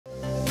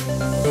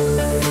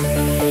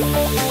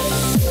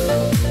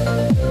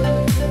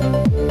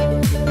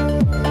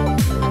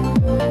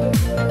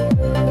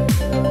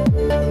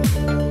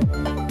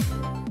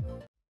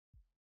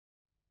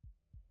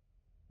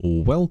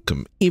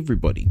welcome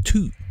everybody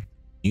to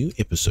a new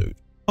episode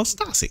of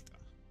Starsector.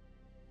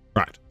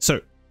 Right,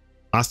 so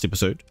last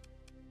episode,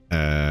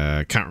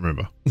 can't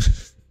remember.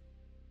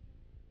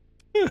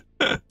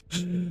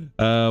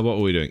 What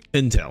were we doing?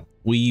 Intel.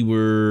 We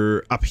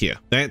were up here.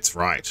 That's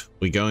right.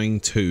 We're going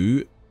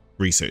to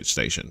research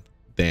station.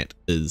 That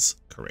is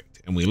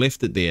correct. And we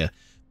left it there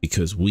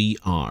because we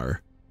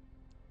are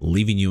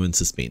leaving you in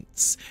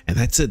suspense. And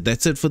that's it.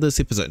 That's it for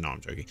this episode. No,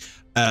 I'm joking.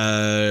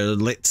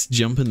 Let's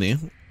jump in there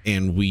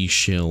and we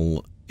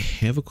shall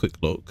have a quick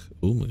look.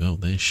 Oh my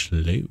god, they're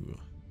slow.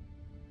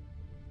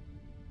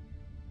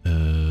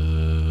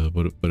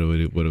 What are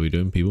we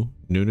doing, people?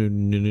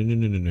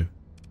 No.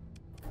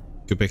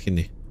 Go back in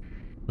there.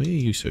 Why are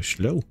you so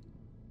slow?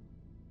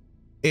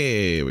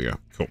 There we go.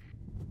 Cool.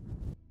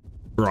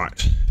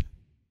 Right.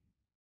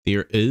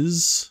 There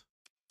is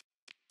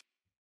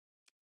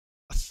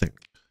a thing.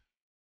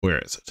 Where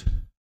is it?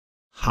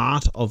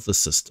 Heart of the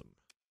system.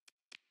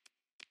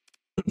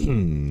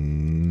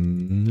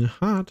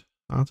 Heart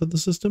of the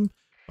system?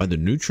 By the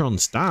neutron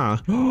star.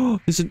 Oh,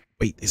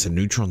 there's a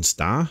neutron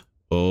star?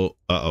 Oh,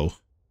 uh-oh.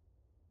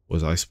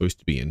 Was I supposed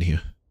to be in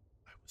here?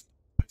 I was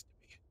not supposed to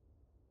be in.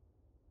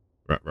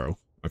 Right, bro.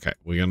 Okay,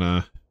 we're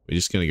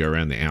just gonna go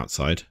around the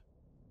outside.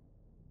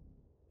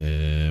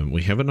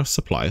 We have enough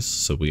supplies,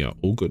 so we are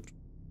all good.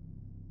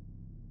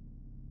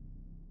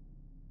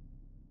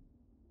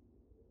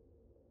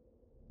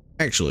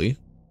 Actually,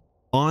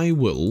 I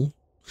will,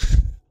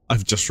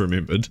 I've just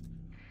remembered,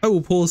 I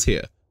will pause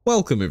here.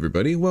 Welcome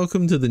everybody,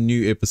 welcome to the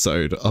new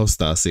episode of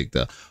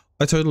Starsector.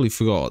 I totally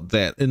forgot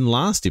that in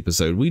last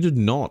episode we did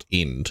not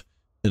end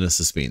in a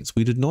suspense.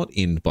 We did not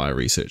end by a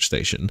research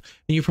station. And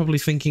you're probably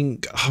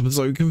thinking, I'm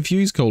so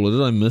confused, Cola,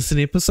 did I miss an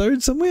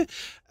episode somewhere?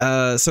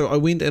 So I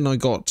went and I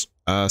got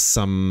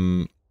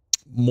some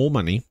more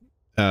money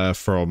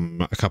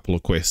from a couple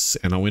of quests,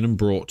 and I went and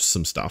brought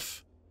some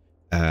stuff.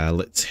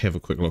 Let's have a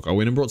quick look. I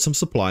went and brought some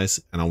supplies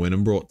and I went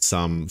and brought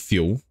some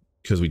fuel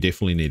because we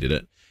definitely needed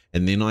it.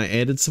 And then I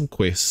added some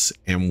quests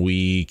and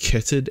we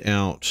kitted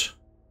out.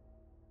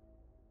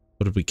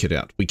 What did we kit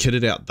out? We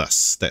kitted out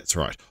this. That's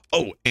right.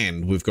 Oh,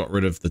 and we've got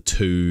rid of the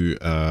 2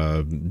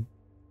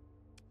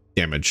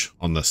 damage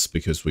on this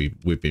because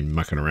we've been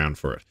mucking around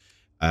for it.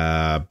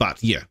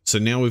 But yeah, so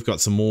now we've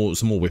got some more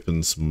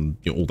weapons, some,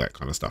 you know, all that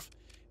kind of stuff.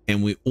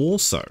 And we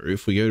also,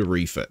 if we go to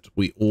refit,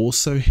 we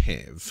also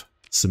have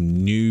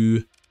some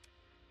new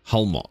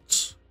hull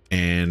mods,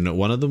 and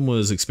one of them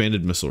was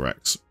expanded missile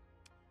racks,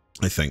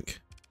 I think,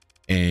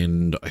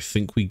 and I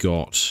think we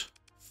got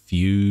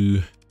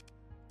few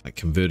like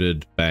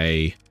converted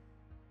bay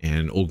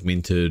and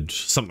augmented,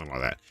 something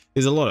like that.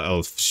 There's a lot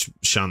of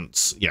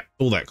shunts, yeah,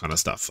 all that kind of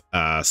stuff.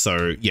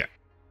 So yeah,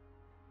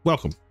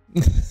 welcome.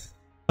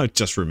 I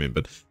just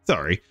remembered,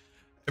 sorry.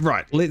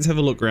 Right, let's have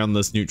a look around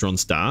this neutron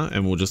star,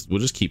 and we'll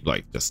just keep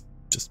like just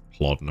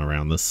plodding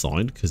around this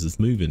side because it's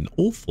moving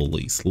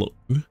awfully slow.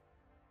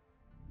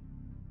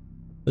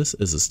 This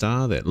is a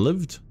star that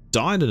lived,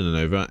 died in a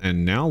nova,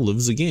 and now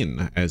lives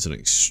again as an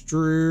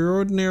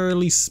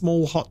extraordinarily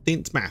small hot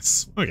dense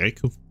mass. Okay,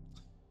 cool.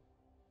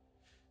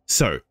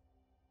 So,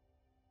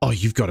 oh,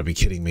 you've got to be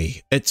kidding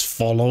me. It's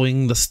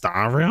following the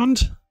star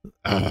around?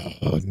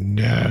 Oh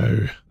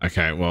no.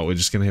 Okay, well, we're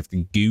just gonna have to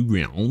go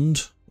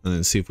round and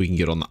then see if we can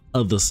get on the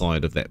other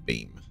side of that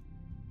beam.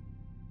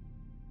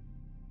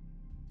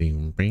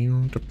 Right.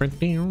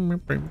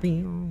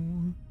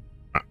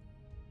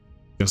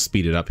 Gonna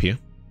speed it up here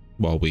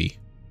while we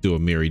do a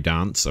merry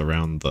dance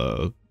around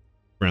the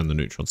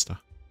neutron star.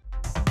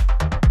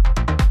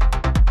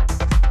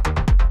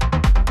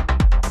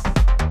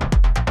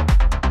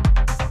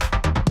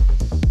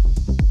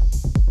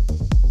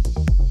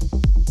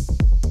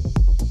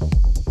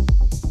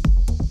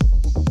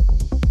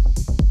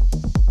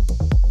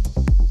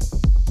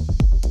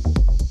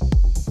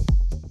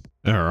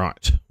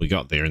 Alright, we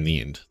got there in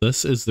the end.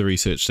 This is the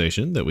research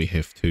station that we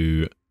have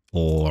to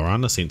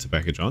run a sensor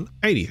package on.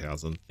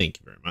 80,000, thank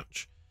you very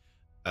much.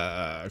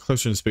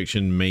 Closer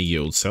inspection may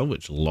yield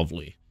salvage,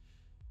 lovely.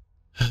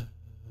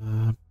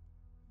 Oh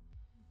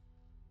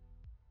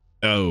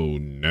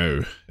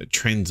no, it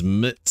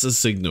transmits a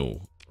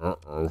signal.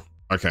 Uh-oh.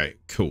 Okay,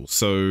 cool.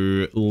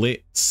 So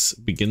let's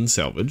begin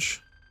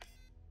salvage.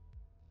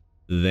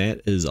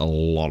 That is a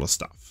lot of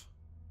stuff,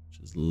 which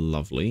is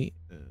lovely.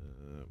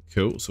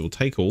 Cool, so we'll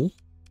take all,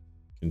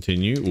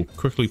 continue, we'll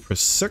quickly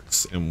press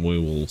 6 and we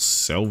will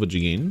salvage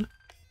again.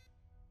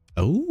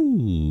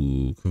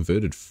 Oh,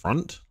 converted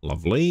front,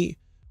 lovely.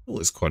 Oh,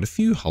 there's quite a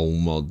few hull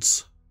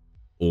mods.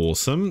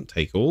 Awesome,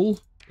 take all,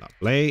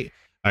 lovely.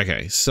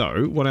 Okay,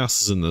 so what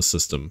else is in this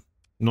system?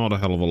 Not a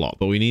hell of a lot,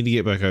 but we need to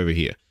get back over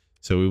here.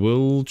 So we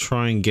will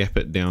try and gap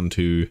it down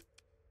to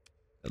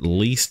at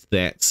least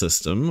that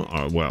system,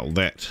 or well,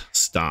 that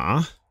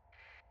star.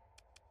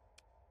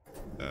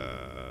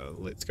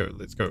 Let's go.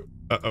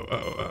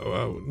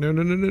 Oh,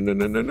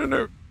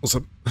 no.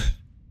 Awesome.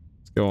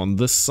 Let's go on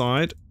this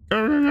side.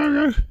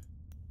 Go.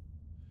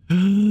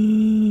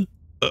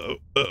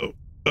 Uh-oh.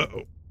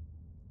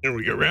 There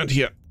we go, round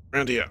here.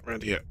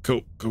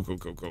 Cool.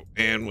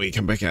 And we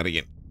come back out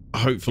again.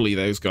 hopefully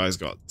those guys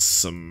got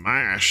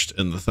smashed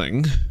in the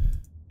thing.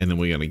 And then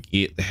we're going to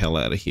get the hell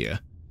out of here.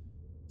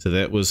 So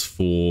that was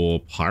for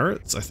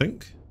pirates, I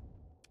think.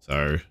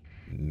 So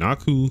not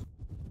cool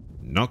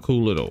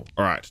at all.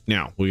 All right,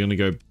 now we're going to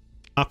go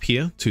up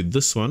here to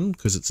this one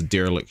because it's a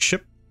derelict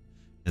ship.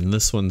 And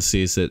this one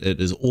says that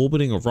it is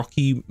orbiting a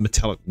rocky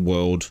metallic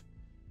world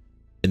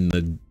in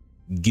the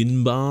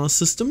Ginbar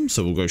system.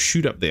 So we'll go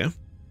shoot up there.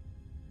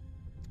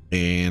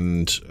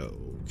 And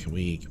can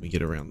we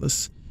get around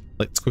this?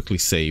 Let's quickly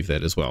save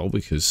that as well,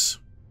 because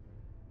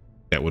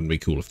that wouldn't be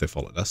cool if they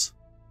followed us.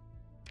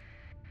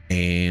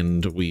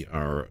 And we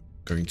are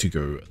going to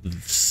go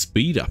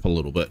speed up a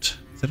little bit.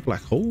 Is that a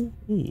black hole?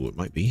 Oh, it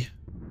might be.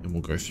 And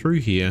we'll go through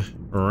here,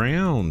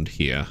 around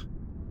here,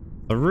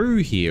 through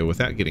here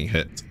without getting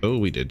hit. Oh,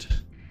 we did.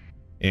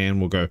 And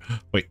we'll go,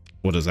 wait,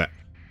 what is that?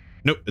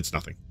 Nope, it's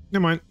nothing.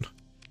 Never mind.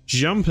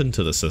 Jump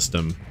into the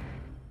system.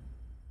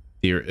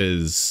 There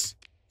is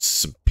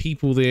some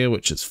people there,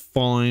 which is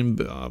fine.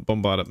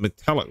 Bombarded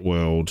metallic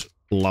world.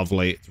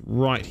 Lovely. It's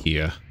right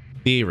here.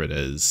 There it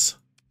is.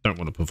 Don't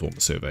want to perform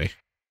a survey.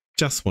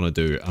 Just want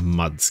to do a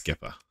mud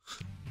skipper.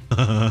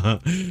 Oh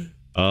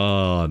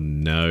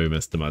no,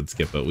 Mr. Mud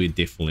Skipper. We're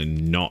definitely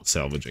not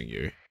salvaging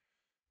you.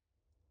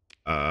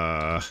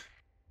 Okay.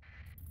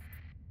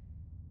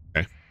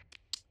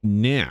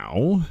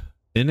 Now,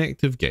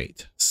 inactive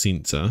gate,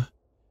 sensor,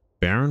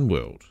 barren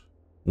world.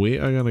 We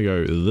are going to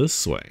go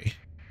this way.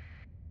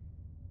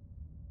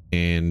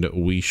 And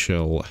we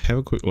shall have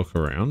a quick look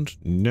around.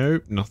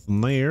 Nope,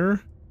 nothing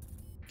there.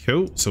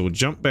 Cool. So we'll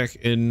jump back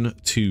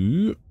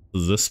into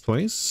this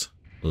place.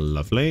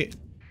 Lovely.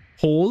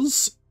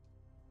 Pause.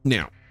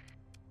 Now,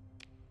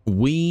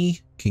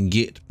 we can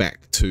get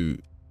back to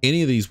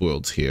any of these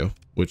worlds here,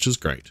 which is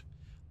great.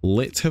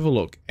 Let's have a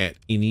look at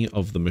any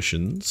of the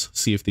missions,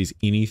 see if there's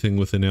anything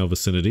within our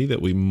vicinity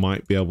that we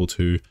might be able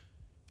to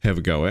have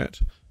a go at.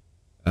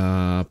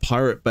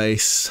 Pirate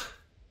base,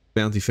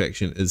 bounty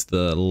faction is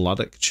the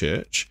Luddic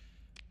Church.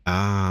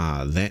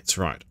 Ah, that's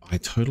right. I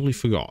totally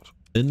forgot.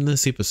 In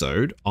this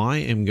episode, I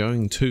am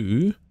going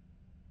to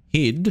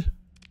head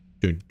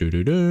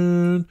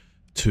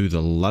to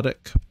the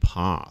Luddic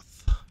Path.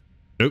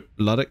 Nope,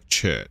 Luddic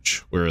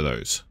Church. Where are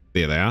those?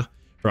 There they are.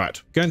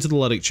 Right, going to the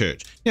Luddic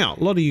Church. Now,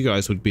 a lot of you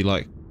guys would be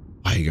like,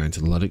 why are you going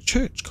to the Luddic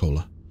Church,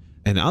 caller?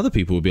 And other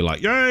people would be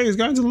like, yay, he's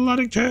going to the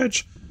Luddic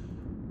Church.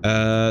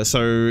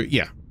 So,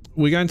 yeah,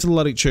 we're going to the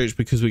Luddic Church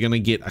because we're going to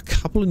get a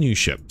couple of new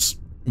ships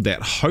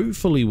that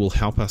hopefully will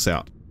help us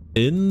out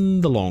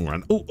in the long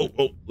run.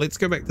 Oh, let's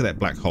go back to that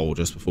black hole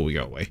just before we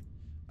go away.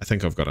 I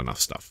think I've got enough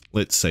stuff.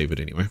 Let's save it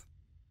anyway.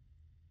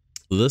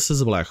 This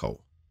is a black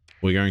hole.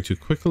 We're going to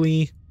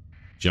quickly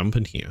jump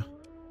in here.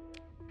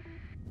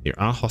 There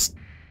are of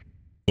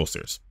course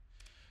there is.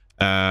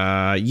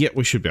 Yeah,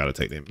 we should be able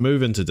to take them.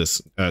 Move into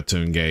this to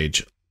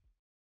engage.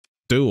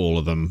 Do all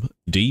of them.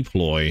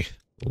 Deploy.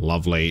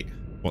 Lovely.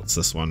 What's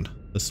this one?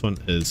 This one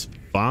is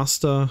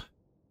faster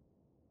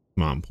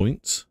command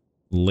points.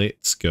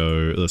 Let's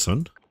go this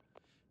one.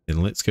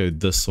 And let's go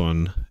this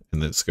one.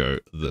 And let's go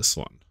this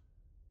one.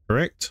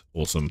 Correct?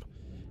 Awesome.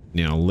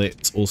 Now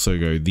let's also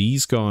go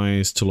these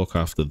guys to look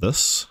after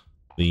this.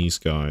 These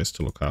guys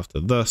to look after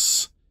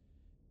this.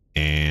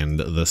 And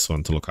this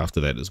one to look after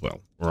that as well.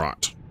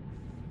 Right.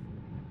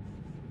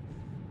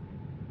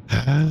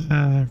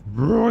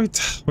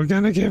 Right. We're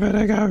going to give it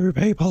a go,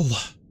 people.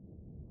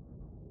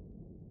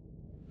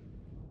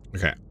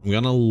 Okay. I'm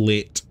going to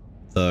let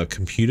the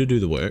computer do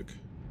the work.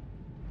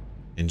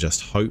 And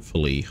just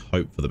hopefully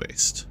hope for the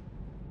best.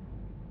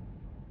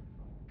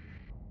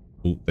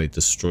 Oh, they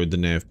destroyed the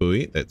nav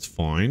buoy. That's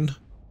fine.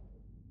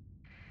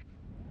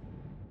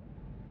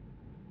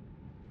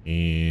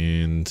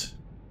 And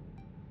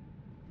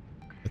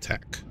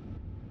attack.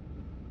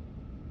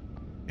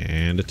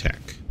 And attack.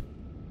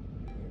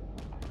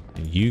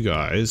 And you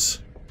guys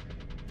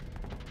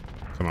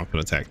come up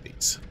and attack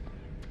these.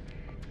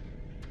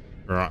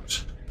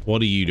 Right.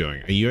 What are you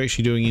doing? Are you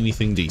actually doing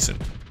anything decent?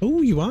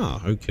 Oh, you are.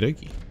 Okie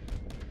dokie.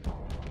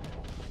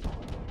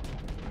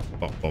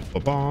 Bom, bom,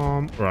 bom,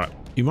 bom. Right.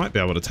 You might be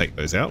able to take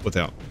those out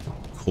without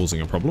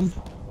causing a problem.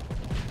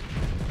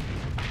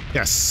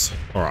 Yes.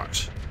 All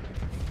right.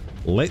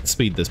 Let's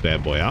speed this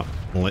bad boy up.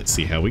 Let's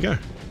see how we go.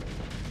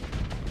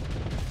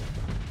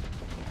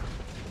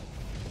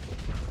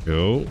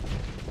 Cool.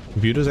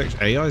 Computer's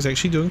actually, AI is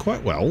actually doing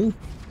quite well.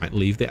 Might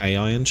leave the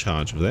AI in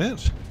charge of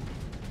that.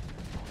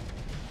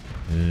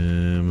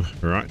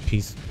 Right,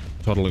 he's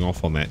toddling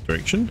off on that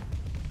direction.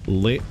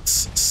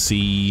 Let's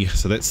see.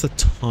 So that's the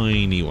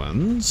tiny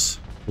ones.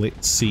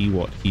 Let's see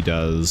what he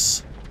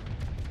does.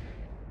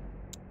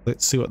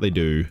 Let's see what they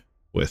do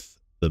with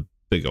the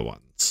bigger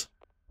ones.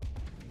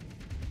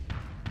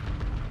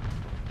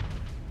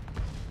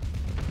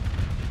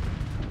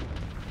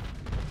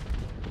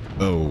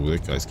 Oh,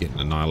 that guy's getting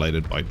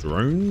annihilated by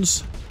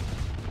drones.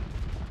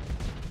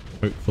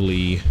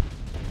 Hopefully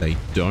they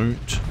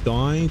don't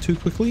die too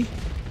quickly.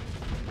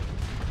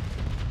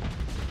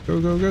 Go,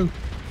 go, go.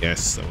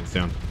 Yes, that one's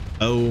down.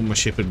 Oh, my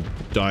ship had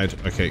died.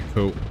 Okay,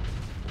 cool.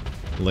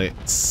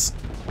 Let's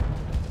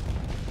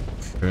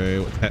Okay,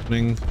 what's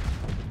happening?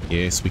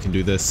 Yes, we can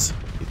do this.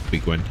 Get the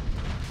big one.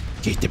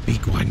 Get the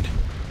big one.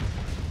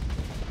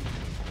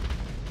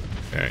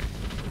 Okay.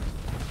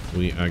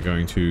 We are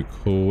going to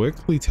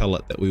quickly tell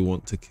it that we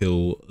want to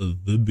kill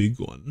the big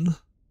one.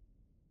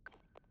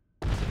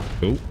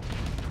 Cool.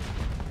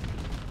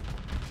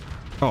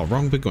 Oh,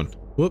 wrong big one.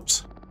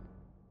 Whoops.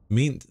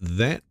 Meant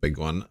that big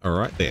one. All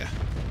right, there.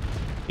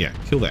 Yeah,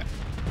 kill that.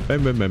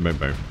 Boom, boom, boom, boom,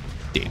 boom.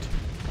 Dead.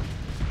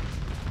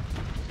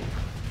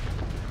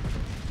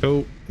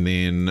 Cool. And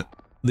then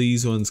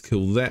these ones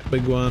kill that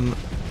big one.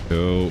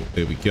 Cool.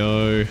 There we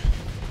go.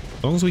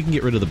 As long as we can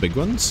get rid of the big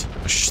ones,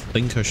 I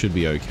think I should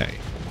be okay.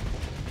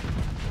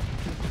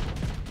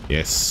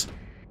 Yes.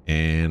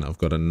 And I've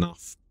got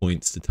enough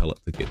points to tell it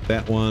to get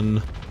that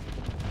one.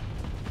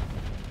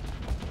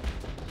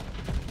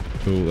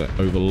 Cool, that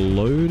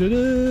overloaded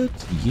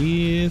it.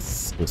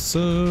 Yes.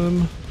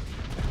 Awesome.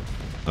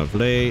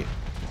 Lovely.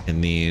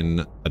 And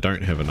then I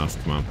don't have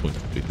enough command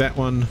points to do that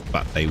one,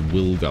 but they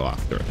will go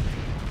after it.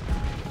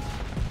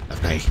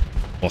 Okay.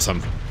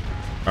 Awesome.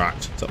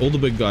 Alright, so all the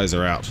big guys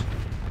are out.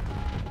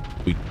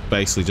 We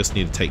basically just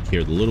need to take care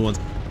of the little ones.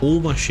 All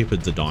my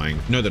shepherds are dying.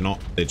 No, they're not.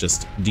 They're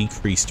just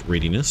decreased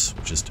readiness,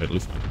 which is totally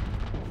fine.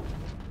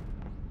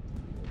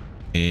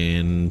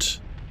 And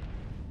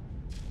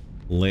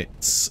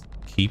let's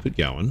keep it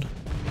going.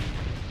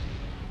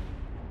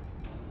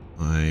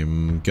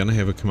 I'm gonna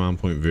have a command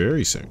point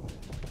very soon.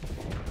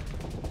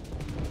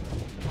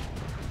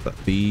 But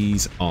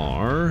these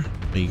are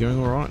you going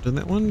alright in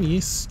that one?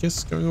 Yes,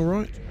 yes, going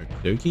alright.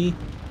 Okie dokie.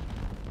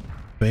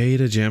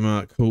 Beta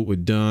jammer, cool, we're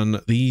done.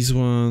 These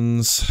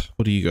ones,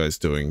 what are you guys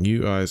doing?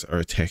 You guys are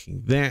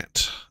attacking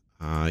that.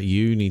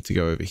 You need to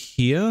go over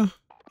here,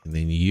 and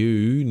then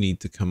you need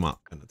to come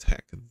up and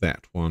attack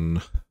that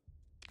one.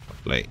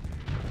 Lovely.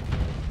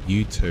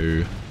 You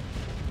two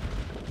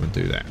will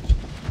do that.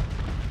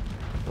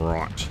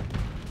 Right.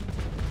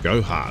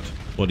 Go hard.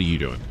 What are you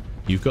doing?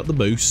 You've got the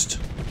boost.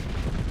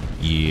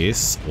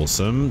 Yes,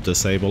 awesome.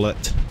 Disable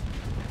it.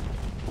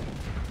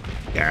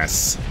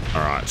 Yes.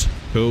 Alright,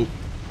 cool.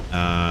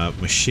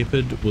 My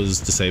shepherd was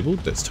disabled.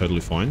 That's totally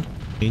fine.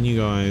 Can you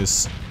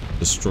guys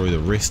destroy the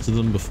rest of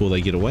them before they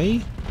get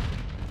away?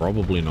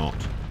 Probably not.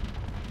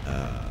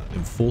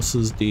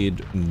 Enforcer's dead.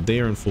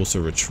 Their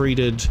enforcer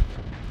retreated.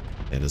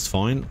 That is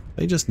fine.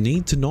 They just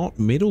need to not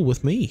meddle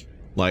with me.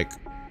 Like,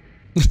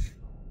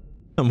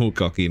 I'm all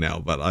cocky now,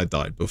 but I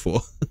died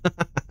before.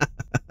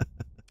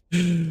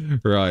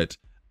 Right.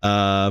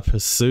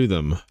 Pursue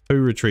them.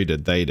 Who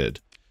retreated? They did.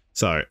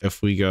 So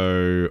if we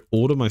go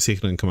order my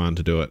second in command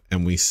to do it,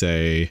 and we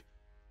say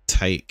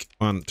take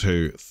 1,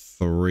 2,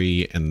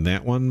 3, and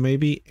that one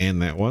maybe,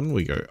 and that one,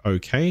 we go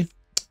okay.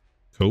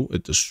 Cool.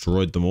 It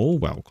destroyed them all.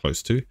 Well,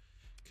 close to.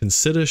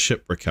 Consider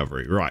ship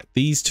recovery. Right.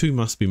 These two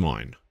must be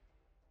mine.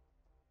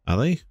 Are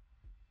they?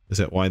 Is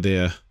that why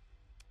they're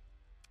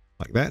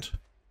like that?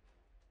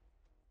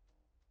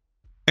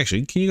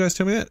 Actually, can you guys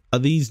tell me that? Are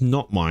these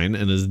not mine,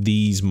 and is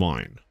these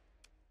mine?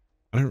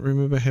 I don't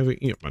remember having...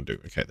 Yep, I do.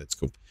 Okay, that's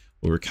cool.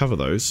 We'll recover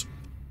those.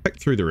 Pick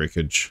through the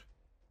wreckage.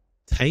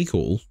 Take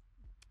all.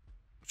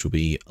 Which will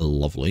be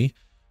lovely.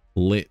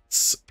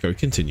 Let's go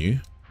continue.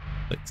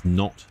 Let's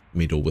not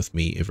meddle with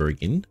me ever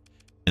again.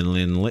 And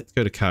then let's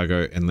go to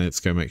cargo, and let's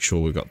go make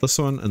sure we've got this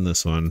one, and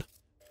this one,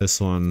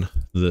 this one,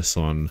 this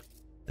one,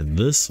 and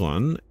this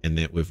one. And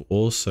that we've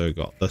also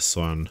got this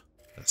one,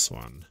 this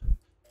one,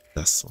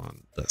 this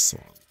one, this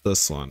one,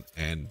 this one,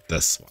 and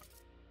this one.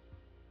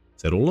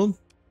 Is that all of them?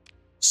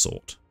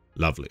 Sort.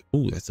 Lovely.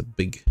 Oh, that's a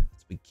big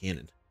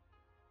cannon.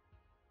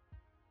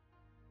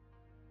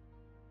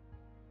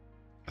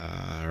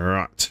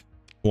 Right.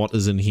 What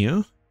is in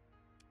here?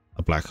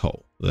 A black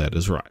hole. That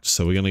is right.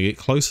 So we're going to get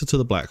closer to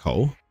the black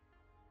hole,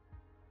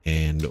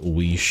 and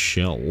we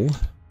shall,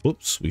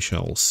 whoops, we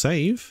shall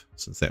save,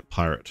 since that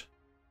pirate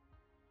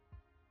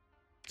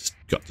just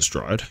got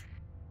destroyed.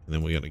 And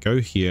then we're going to go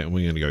here, and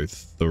we're going to go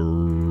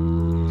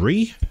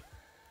 3.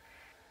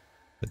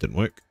 That didn't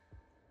work.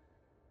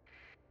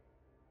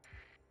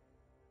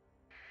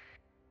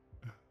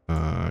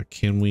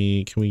 Can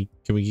we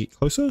get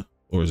closer,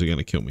 or is it going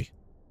to kill me?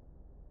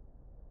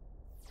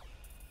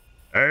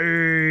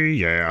 Hey,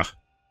 yeah.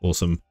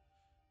 Awesome.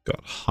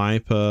 Got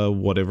hyper,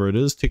 whatever it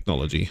is,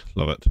 technology.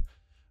 Love it.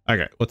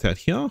 Okay, what's out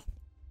here?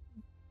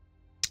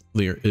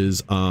 There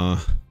is a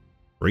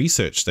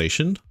research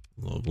station.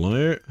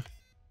 Lovely.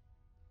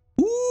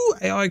 Ooh,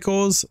 AI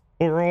cores.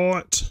 All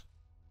right.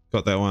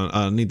 Got that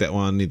one. Need that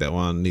one, need that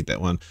one, need that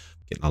one.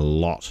 Getting a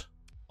lot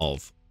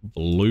of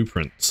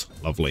blueprints.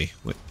 Lovely.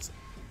 Let's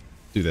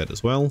do that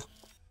as well.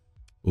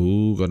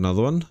 Ooh, got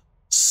another one.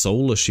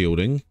 Solar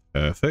shielding.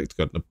 Perfect.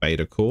 Got a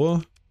beta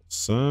core.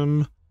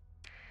 Awesome.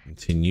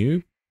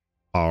 Continue.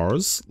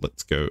 Ours.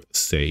 Let's go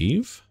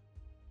save.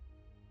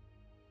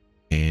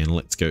 And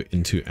let's go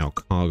into our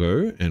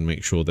cargo and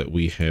make sure that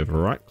we have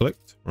right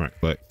clicked.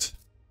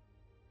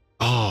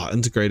 Ah,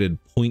 integrated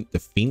point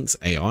defense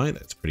AI.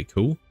 That's pretty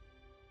cool.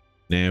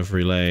 Nav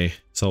relay,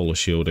 solar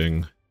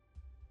shielding.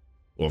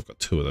 Well, I've got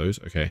 2 of those.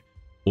 Okay.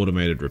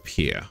 Automated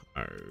repair.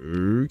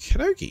 Okie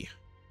dokie.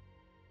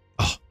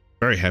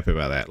 Very happy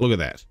about that. Look at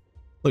that.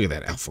 Look at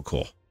that alpha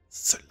core.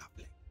 So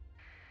lovely.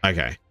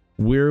 Okay.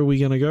 Where are we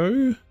going to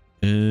go?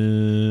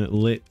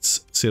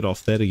 Let's set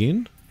off that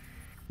again.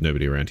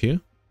 Nobody around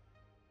here.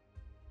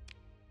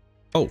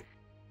 Oh,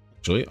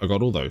 actually, I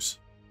got all those.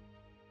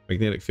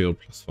 Magnetic field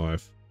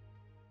 +5.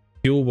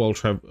 Fuel while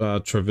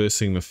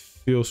traversing the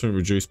fuel strength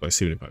reduced by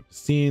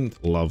 75%.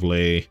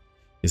 Lovely.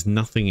 There's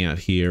nothing out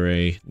here,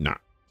 eh? Nah.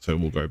 So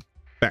we'll go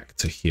back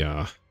to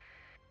here.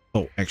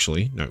 Oh,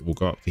 actually, no, we'll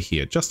go up to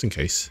here just in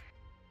case.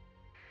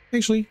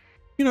 Actually,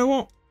 you know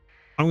what?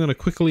 I'm going to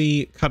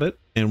quickly cut it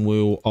and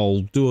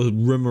I'll do a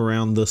rim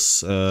around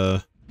this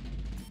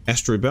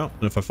asteroid belt.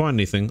 And if I find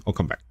anything, I'll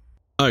come back.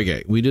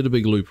 Okay, we did a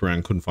big loop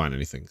around, couldn't find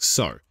anything.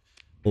 So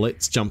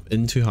let's jump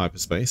into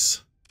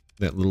hyperspace.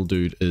 That little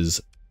dude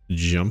is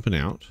jumping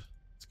out.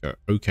 Let's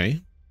go.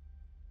 Okay.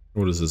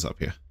 What is this up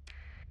here?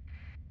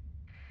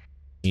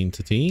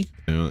 Entity.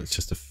 No, it's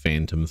just a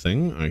phantom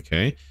thing.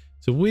 Okay.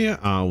 So where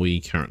are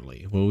we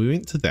currently? Well, we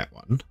went to that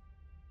one.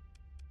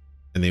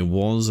 And there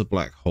was a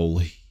black hole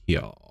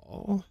here.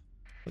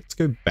 Let's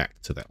go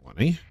back to that one,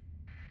 eh?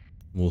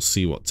 We'll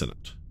see what's in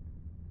it.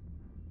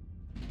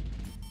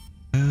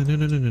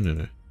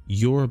 No.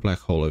 You're a black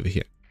hole over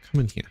here.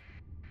 Come in here.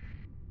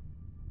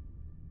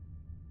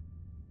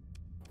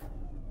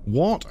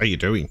 What are you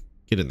doing?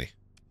 Get in there.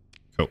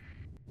 Cool.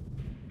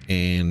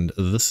 And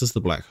this is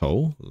the black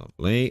hole.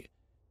 Lovely.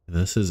 And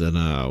this is an,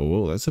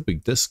 whoa, that's a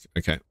big disc.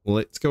 Okay, well,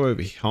 let's go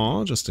over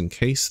here just in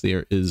case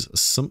there is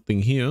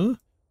something here,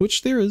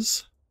 which there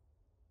is.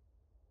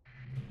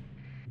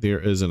 There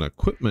is an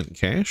equipment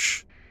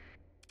cache.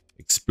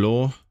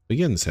 Explore.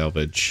 Begin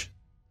salvage.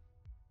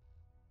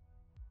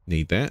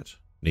 Need that.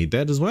 Need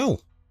that as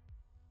well.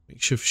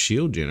 Makeshift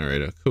shield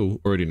generator.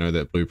 Cool. Already know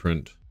that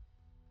blueprint.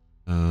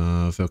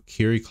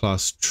 Valkyrie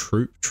class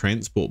troop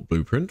transport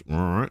blueprint.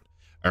 Alright.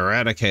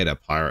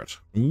 Eradicator pirate.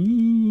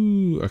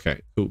 Ooh.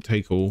 Okay. Cool.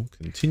 Take all.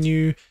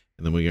 Continue.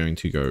 And then we're going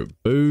to go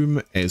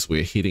boom as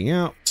we're heading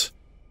out.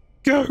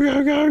 Go,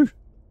 go, go.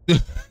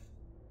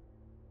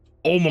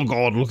 Oh my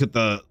god.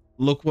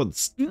 Look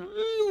what's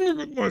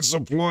my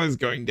supplies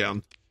going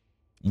down.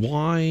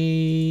 Why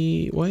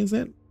is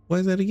that? Why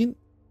is that again?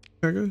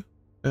 Cargo.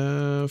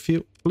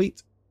 Fuel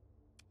fleet.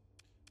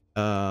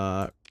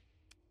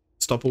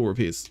 Stop all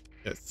repairs.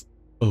 Yes.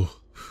 Oh.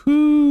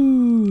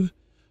 Whew.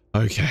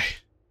 Okay.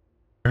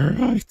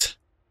 Alright.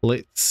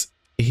 Let's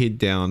head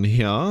down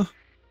here.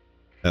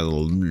 A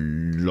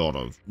lot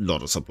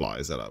of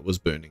supplies that I was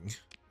burning.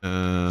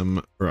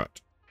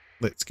 Right.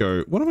 Let's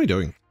go. What am I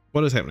doing?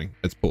 What is happening?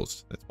 It's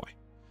paused. That's why.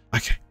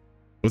 Okay.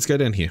 Let's go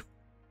down here.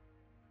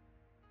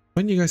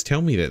 Why didn't you guys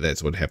tell me that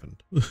that's what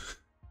happened?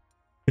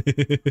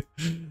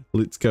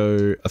 Let's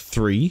go a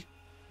 3.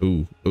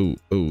 Ooh, ooh,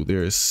 ooh.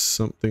 There is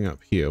something up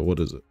here. What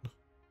is it?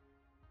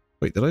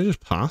 Wait, did I just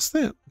pass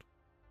that?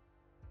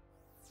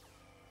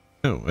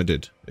 No, I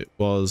did. It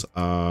was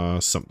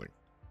something.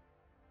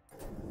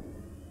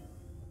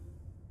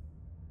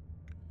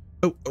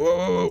 Oh, oh, oh,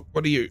 oh,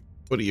 what are you?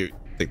 What are you?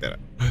 Take that out.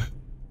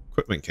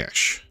 Equipment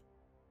cache.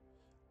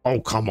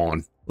 Oh, come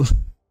on.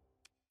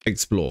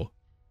 Explore.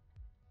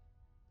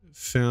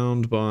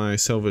 Found by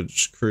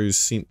salvage crews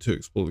sent to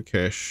explore the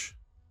cache.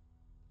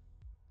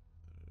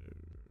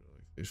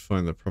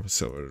 Find the proper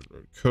salvage.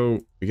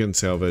 Cool. Begin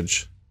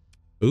salvage.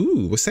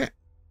 Ooh, what's that?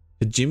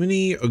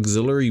 Hegemony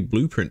auxiliary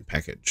blueprint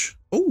package.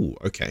 Oh,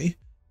 okay.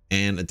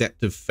 And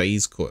adaptive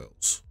phase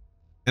coils.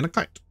 And a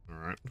kite.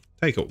 Alright.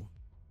 Take all.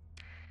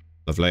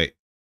 Lovely.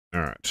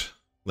 Alright.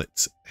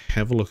 Let's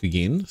have a look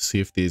again. See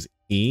if there's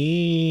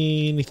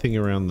anything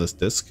around this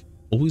disc.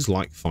 Always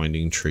like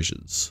finding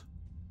treasures.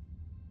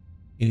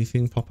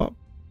 Anything pop up?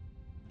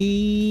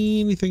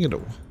 Anything at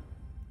all?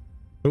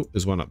 Oh,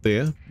 there's one up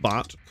there.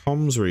 But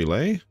comms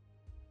relay.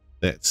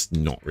 That's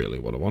not really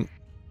what I want.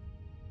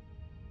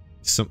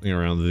 Something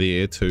around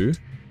there too.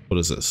 What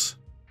is this?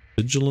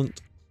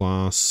 Vigilant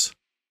class.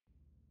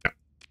 Yeah.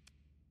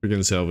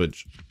 Begin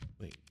salvage.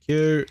 Thank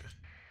you.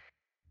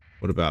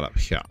 What about up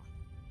here?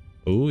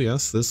 Oh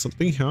yes, there's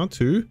something here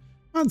too.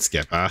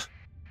 Mudskipper.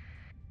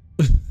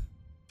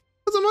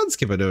 What's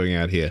a mudskipper doing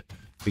out here?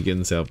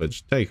 Begin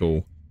salvage. Take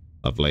all.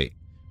 Lovely.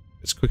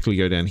 Let's quickly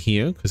go down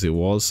here because there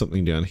was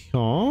something down here.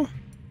 Oh,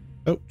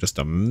 just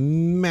a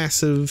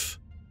massive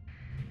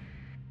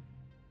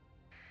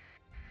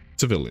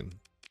civilian.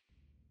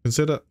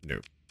 Consider no.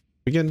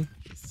 Begin.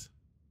 Yes.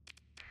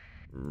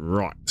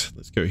 Right.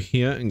 Let's go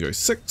here and go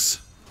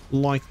 6.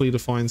 Likely to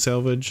find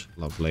salvage.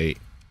 Lovely.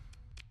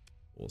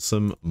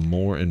 Awesome.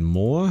 More and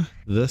more.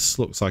 This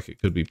looks like it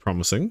could be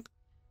promising.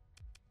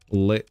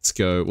 Let's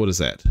go. What is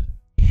that?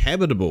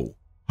 Habitable.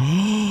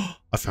 Oh,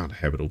 I found a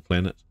habitable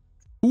planet.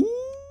 Ooh,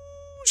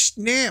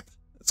 snap.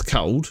 It's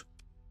cold.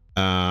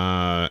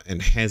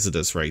 And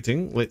hazardous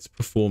rating. Let's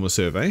perform a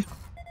survey.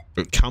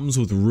 It comes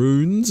with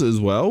runes as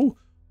well.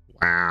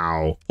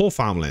 Wow. Poor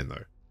farmland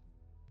though.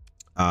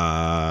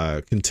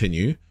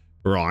 Continue.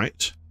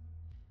 Right.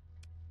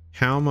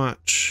 How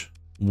much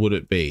would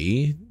it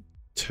be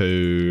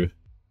to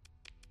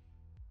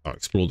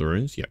explore the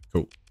runes? Yep,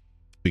 cool.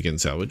 Begin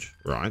salvage.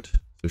 Right.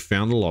 We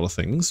found a lot of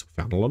things.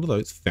 Found a lot of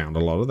those. Found a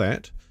lot of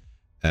that.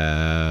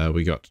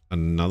 We got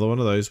another one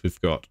of those.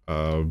 We've got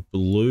a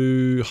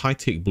blue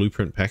high-tech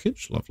blueprint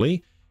package.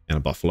 Lovely. And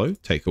a buffalo.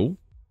 Take all.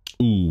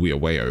 Ooh, we are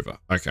way over.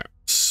 Okay.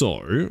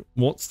 So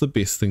what's the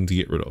best thing to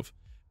get rid of?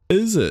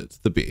 Is it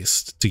the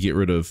best to get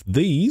rid of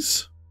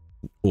these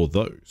or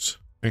those?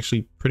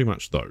 Actually, pretty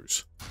much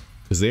those.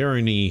 Because they're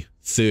only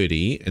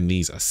 30 and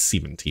these are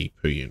 70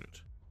 per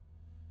unit.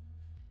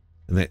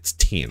 And that's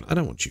 10. I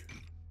don't want you.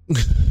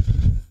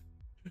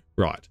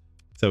 Right.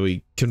 So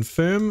we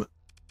confirm,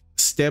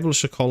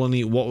 establish a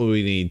colony. What will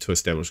we need to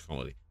establish a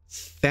colony?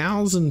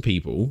 1,000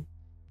 people.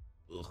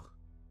 Ugh.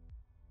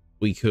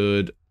 We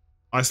could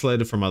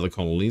isolate it from other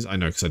colonies. I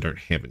know because I don't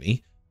have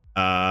any.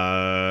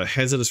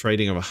 Hazardous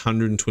rating of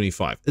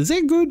 125. Is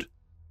that good?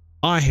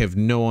 I have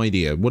no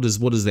idea. What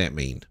does that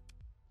mean?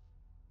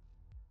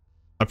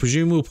 I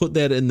presume we'll put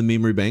that in the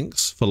memory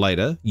banks for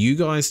later. You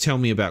guys tell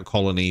me about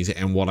colonies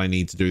and what I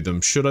need to do them.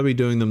 Should I be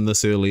doing them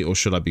this early or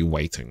should I be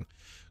waiting?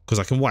 Because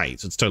I can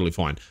wait. It's totally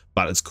fine.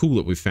 But it's cool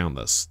that we found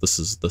this. This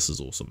is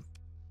awesome.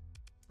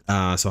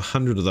 So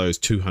 100 of those,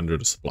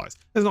 200 of supplies.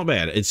 That's not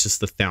bad. It's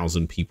just the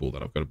 1,000 people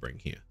that I've got to bring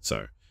here.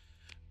 So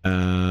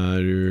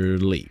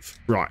leave.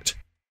 Right.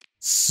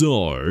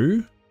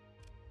 So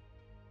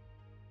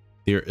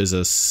there is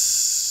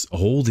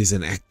there's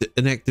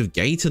an active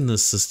gate in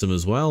this system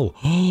as well.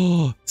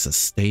 Oh, it's a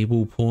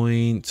stable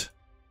point.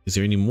 Is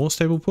there any more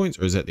stable points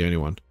or is that the only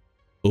one?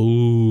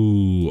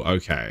 Oh,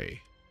 okay.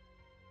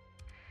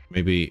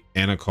 Maybe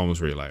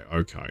Anacom's relay.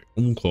 Okay.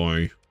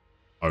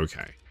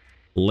 Okay.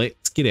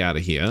 Let's get out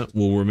of here.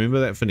 We'll remember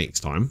that for next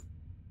time.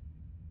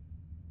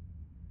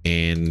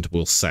 And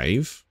we'll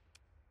save.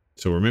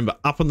 So remember,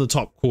 up in the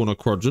top corner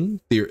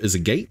quadrant, there is a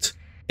gate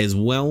as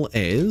well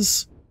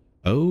as...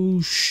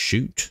 Oh,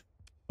 shoot.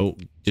 Oh,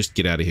 just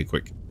get out of here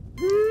quick.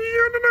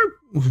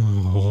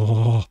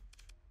 No.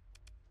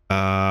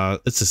 Oh.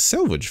 It's a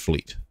salvage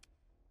fleet.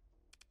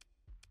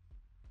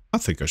 I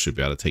think I should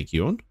be able to take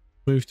you on.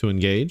 Move to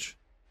engage.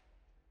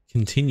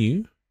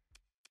 Continue.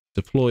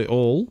 Deploy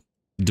all.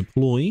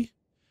 Deploy.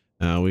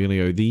 We're going to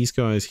go these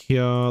guys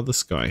here,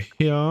 this guy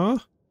here.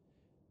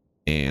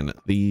 And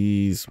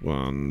these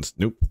ones.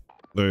 Nope.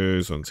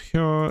 Those ones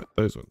here.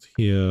 Those ones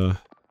here.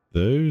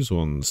 Those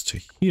ones to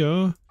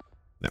here.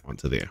 That one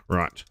to there.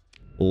 Right.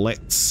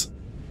 Let's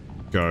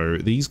go.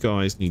 These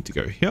guys need to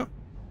go here.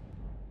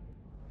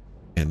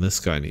 And this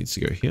guy needs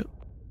to go here.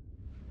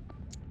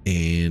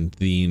 And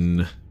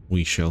then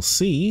we shall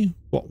see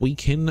what we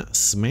can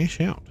smash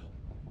out.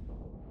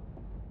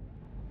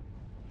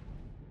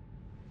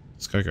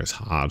 This guy goes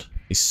hard.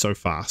 He's so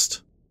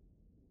fast.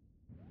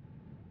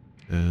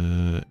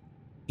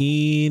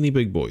 Any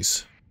big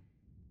boys?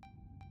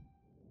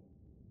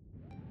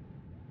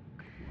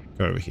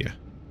 Go over here.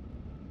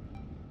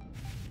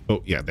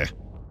 Oh, yeah, there.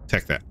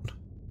 Attack that.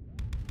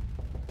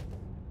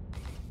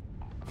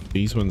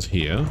 These ones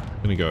here.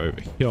 I'm gonna go over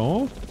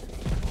here.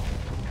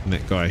 And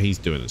that guy, he's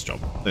doing his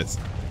job. That's...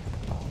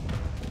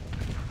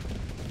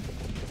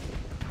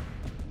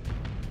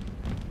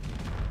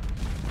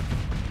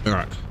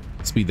 Alright.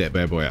 Speed that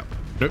bad boy up.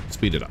 Nope,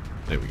 speed it up.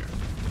 There we go.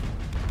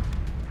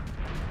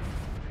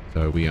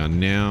 So we are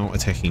now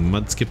attacking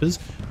mud skippers.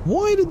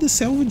 Why did the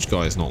salvage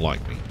guys not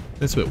like me?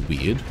 That's a bit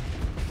weird.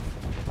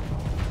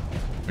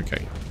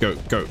 Okay, go,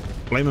 go.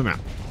 Flame him out.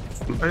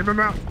 Flame him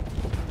out.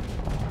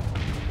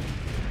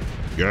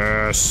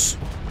 Yes.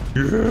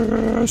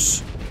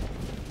 Yes.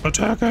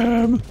 Attack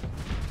him.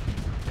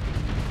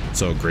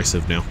 So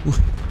aggressive now.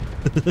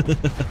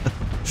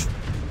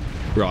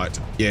 Right.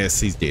 Yes,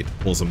 he's dead.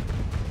 Awesome.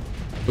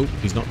 Oh,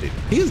 he's not dead.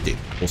 He is dead.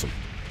 Awesome.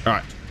 All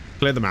right.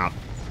 Clear them out.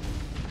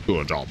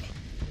 Good job.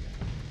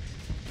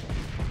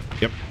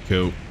 Yep.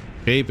 Cool.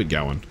 Keep it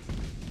going.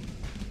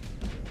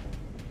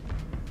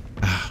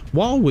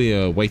 While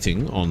we're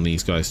waiting on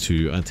these guys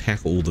to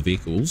attack all the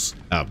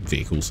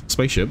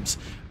spaceships,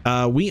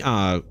 we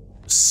are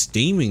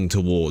steaming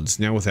towards,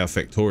 now with our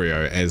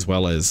Factorio as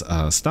well as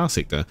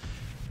Starsector,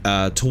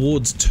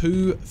 towards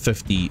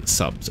 250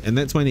 subs. And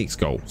that's my next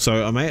goal.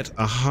 So I'm at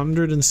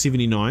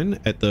 179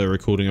 at the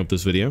recording of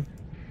this video.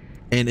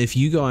 And if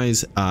you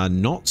guys are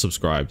not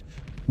subscribed,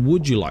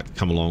 would you like to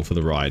come along for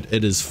the ride?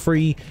 It is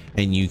free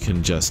and you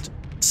can just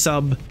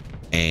sub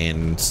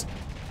and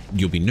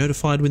you'll be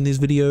notified when there's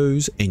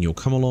videos and you'll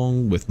come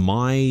along with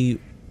my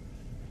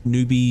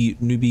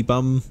newbie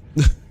bum.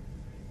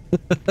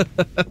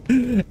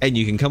 And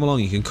you can come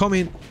along, you can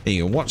comment and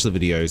you can watch the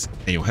videos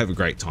and you'll have a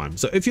great time.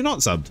 So if you're not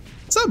subbed,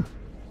 sub.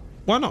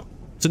 Why not?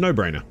 It's a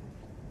no-brainer.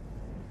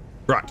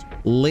 Right,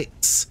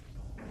 let's...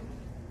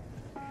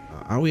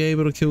 are we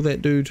able to kill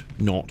that dude?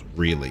 Not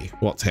really.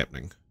 What's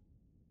happening?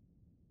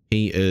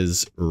 He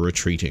is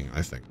retreating,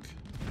 I think.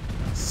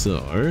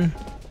 So...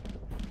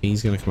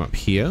 he's going to come up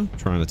here,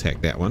 try and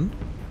attack that one.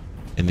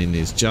 And then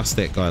there's just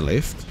that guy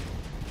left.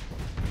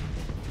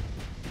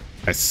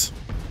 Yes.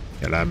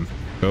 Kill him.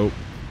 Cool.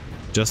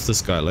 Just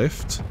this guy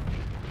left.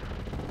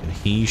 And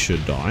he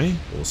should die.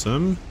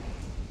 Awesome.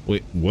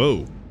 Wait,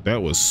 whoa.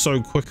 That was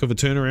so quick of a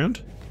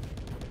turnaround.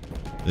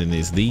 And then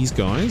there's these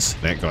guys.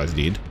 That guy's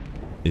dead.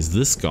 There's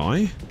this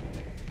guy.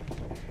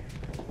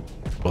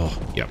 Oh,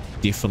 yep.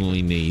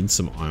 Definitely need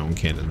some ion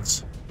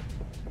cannons.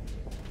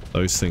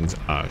 Those things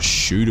are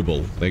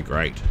shootable. They're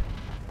great.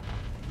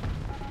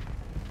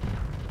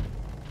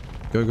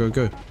 Go, go,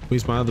 go.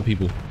 Where's my other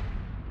people?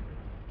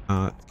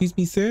 Excuse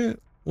me, sir.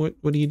 What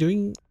are you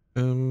doing?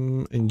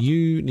 And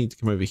you need to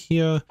come over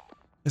here. You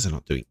guys are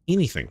not doing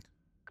anything.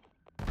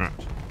 Alright.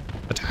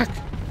 Attack.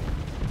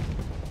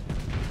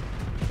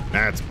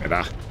 That's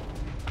better.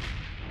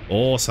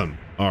 Awesome.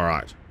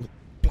 Alright.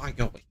 By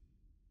golly.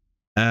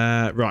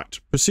 Right.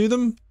 Pursue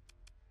them?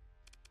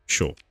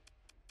 Sure.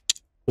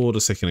 Order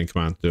second in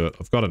command to do it.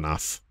 I've got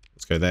enough.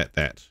 Let's go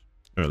that.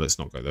 No, let's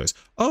not go those.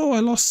 Oh,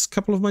 I lost a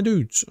couple of my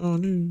dudes. Oh,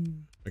 no.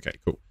 Okay,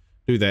 cool.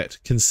 Do that.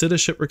 Consider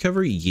ship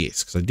recovery?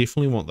 Yes, because I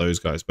definitely want those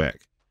guys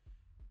back.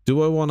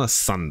 Do I want a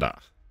sunder?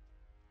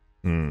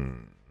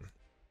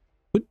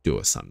 Would do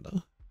a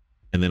sunder.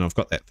 And then I've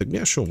got that thing.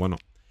 Yeah, sure, why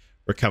not?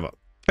 Recover.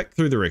 Pick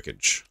through the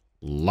wreckage.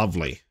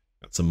 Lovely.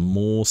 Got some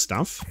more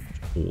stuff.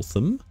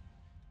 Awesome.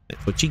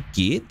 That's what you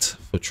get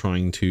for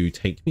trying to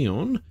take me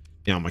on.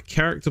 Now, my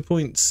character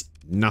points,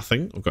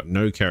 nothing. I've got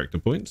no character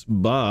points,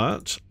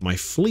 but my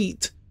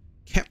fleet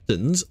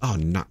captains... Oh,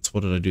 nuts.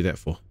 What did I do that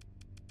for?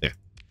 There.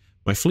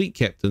 My fleet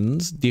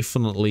captains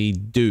definitely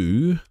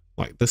do,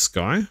 like this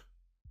guy,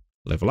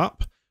 level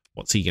up.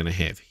 What's he going to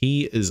have?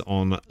 He is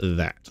on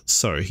that.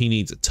 So he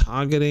needs a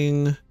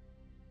targeting,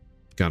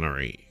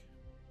 gunnery,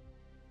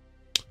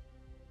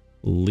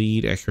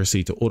 lead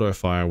accuracy to auto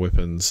fire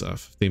weapons,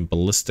 then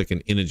ballistic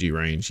and energy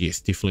range. Yes,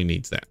 definitely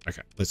needs that.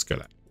 Okay, let's go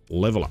that.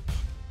 Level up.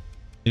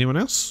 Anyone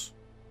else?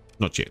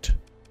 Not yet.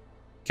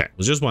 Okay,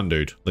 there's just one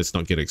dude. Let's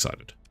not get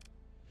excited.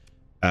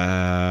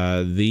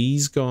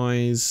 These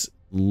guys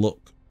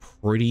look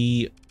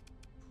pretty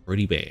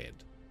bad.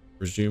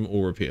 Resume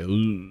all repair.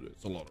 Ooh,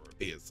 it's a lot of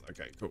repairs.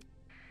 Okay, cool.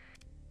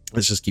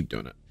 Let's just keep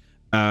doing it.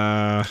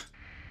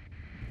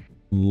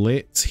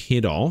 Let's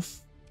head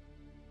off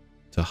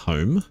to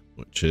home,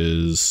 which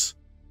is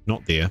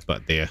not there,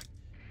 but there.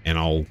 And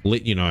I'll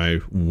let you know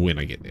when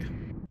I get there.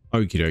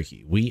 Okie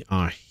dokie, we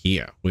are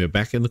here. We are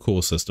back in the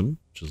core system,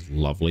 which is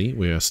lovely.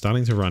 We are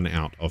starting to run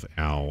out of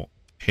our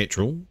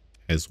petrol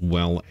as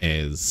well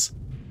as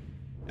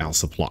our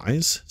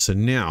supplies. So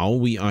now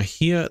we are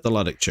here at the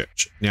Luddic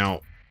Church.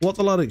 Now, what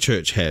the Luddic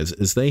Church has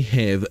is they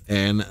have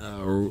an,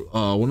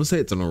 I want to say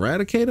it's an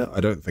eradicator. I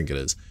don't think it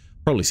is.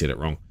 Probably said it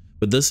wrong.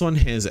 But this one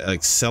has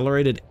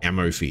accelerated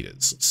ammo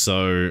feeders.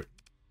 So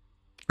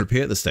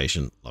repair at the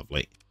station.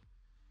 Lovely.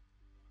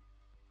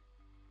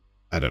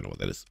 I don't know what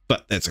that is,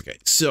 but that's okay.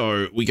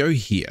 So we go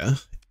here,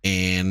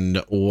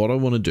 and what I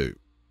want to do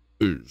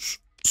is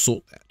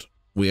sort that.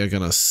 We are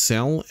going to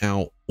sell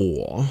our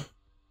ore.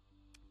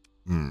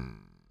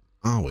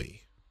 Are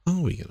we?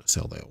 Are we going to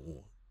sell that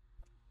ore?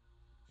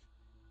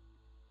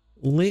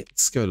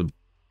 Let's go to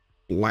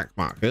black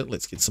market.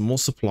 Let's get some more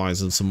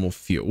supplies and some more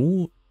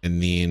fuel,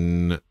 and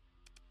then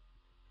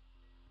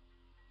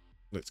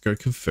let's go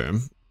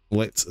confirm.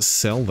 Let's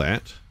sell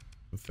that.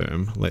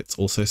 Confirm. Let's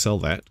also sell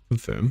that.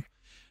 Confirm.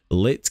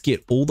 Let's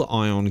get all the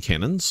ion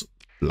cannons.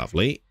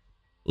 Lovely.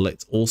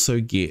 Let's also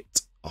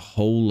get a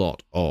whole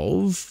lot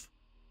of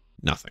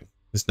nothing.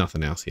 There's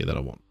nothing else here that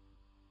I want.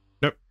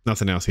 Nope,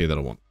 nothing else here that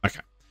I want.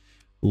 Okay.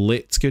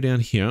 Let's go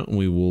down here and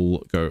we will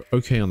go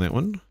okay on that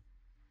one.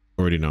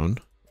 Already known.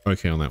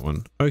 Okay on that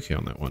one. Okay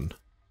on that one.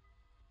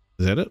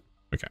 Is that it?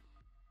 Okay.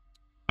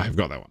 I've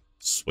got that one.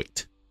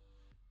 Sweet.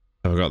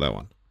 Have I got that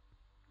one?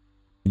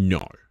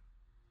 No.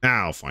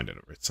 I'll find it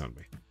at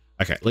Sunday.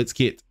 Okay, let's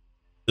get...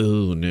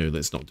 Oh no,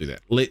 let's not do that.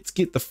 Let's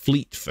get the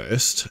fleet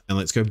first and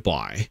let's go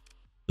buy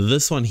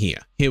this one here.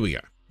 Here we go.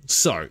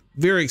 So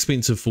very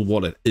expensive for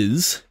what it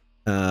is.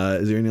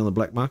 Is there any on the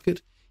black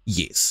market?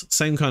 Yes,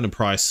 same kind of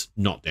price,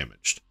 not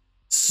damaged.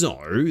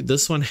 So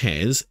this one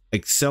has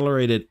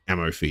accelerated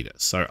ammo feeder.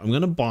 So I'm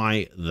going to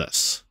buy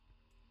this.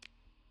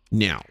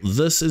 Now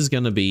this is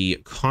going to be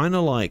kind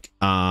of like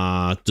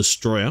a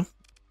destroyer,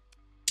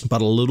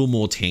 but a little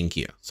more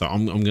tankier. So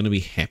I'm going to be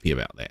happy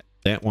about that.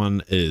 That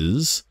one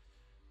is...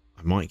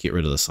 I might get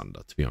rid of the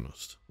Sunder, to be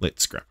honest.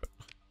 Let's scrap it.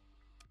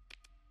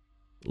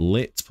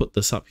 Let's put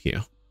this up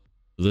here.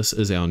 This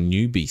is our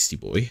new beastie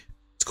boy.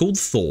 It's called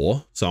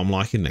Thor, so I'm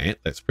liking that.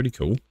 That's pretty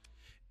cool.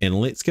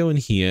 And let's go in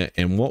here,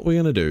 and what we're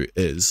going to do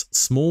is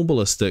small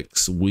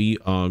ballistics. We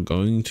are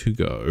going to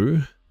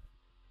go...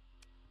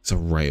 It's a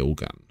rail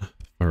gun,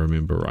 if I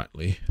remember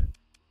rightly,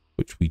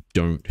 which we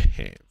don't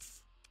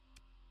have.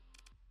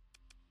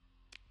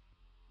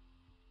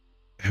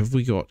 Have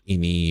we got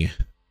any...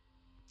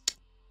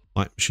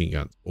 Light machine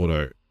guns,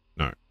 auto,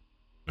 no.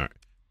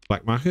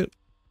 Black market.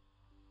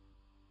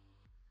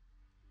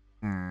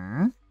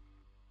 PD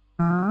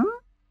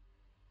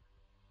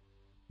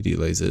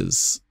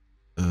lasers,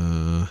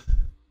 no,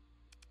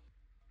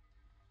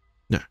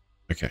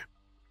 okay.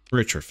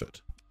 Retrofit,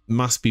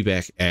 must be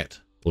back at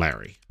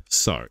Larry.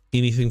 So,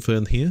 anything for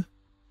in here?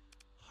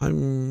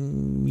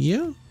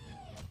 Yeah.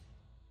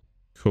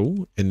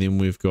 Cool, and then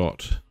we've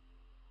got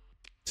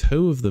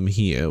two of them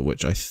here,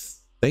 which I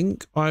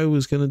think I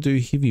was going to do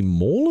heavy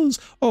maulers.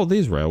 Oh,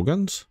 there's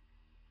railguns.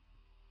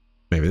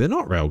 Maybe they're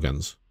not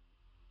railguns.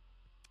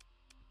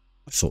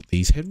 I thought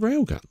these had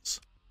railguns.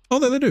 Oh,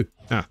 there they do.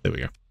 Ah, there we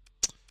go.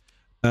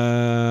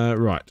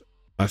 Right.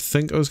 I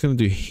think I was going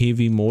to do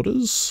heavy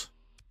mortars.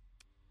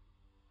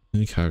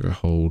 Any cargo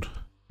hold,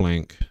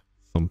 flank,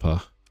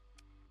 thumper.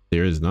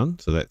 There is none,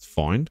 so that's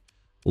fine.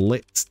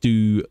 Let's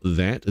do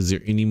that. Is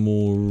there any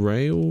more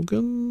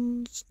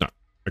railguns? No.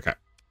 Okay.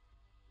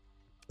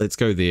 Let's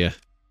go there.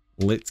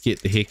 Let's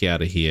get the heck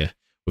out of here.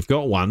 We've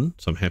got one,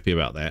 so I'm happy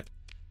about that.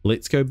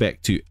 Let's go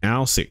back to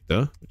our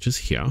sector, which is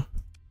here.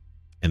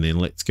 And then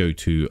let's go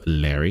to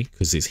Larry,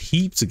 because there's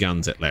heaps of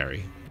guns at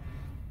Larry.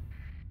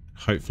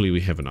 Hopefully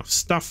we have enough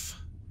stuff.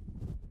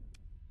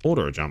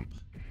 Auto jump.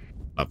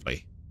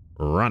 Lovely.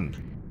 Run.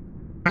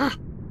 Ah!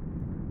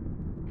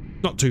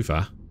 Not too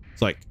far.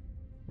 It's like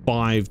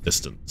 5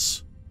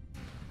 distance.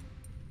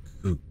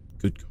 Good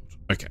God.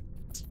 Okay.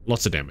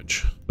 Lots of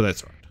damage, but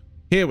that's right.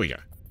 Here we go.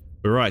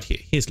 We're right here.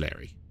 Here's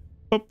Larry.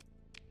 Boop.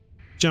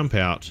 Jump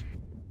out.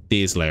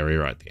 There's Larry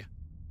right there.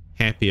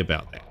 Happy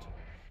about that.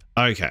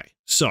 Okay.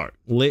 So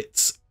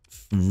let's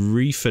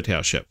refit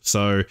our ship.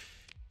 So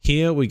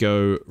here we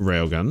go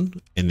railgun,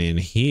 and then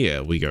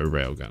here we go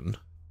railgun,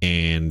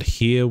 and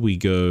here we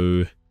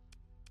go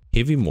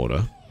heavy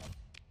mortar,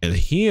 and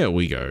here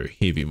we go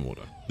heavy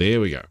mortar.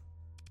 There we go.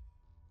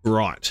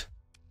 Right.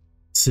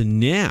 So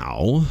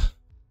now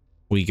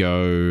we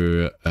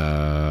go,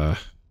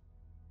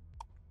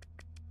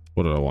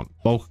 what did I want?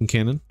 Vulcan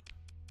cannon.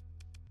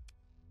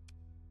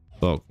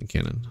 Vulcan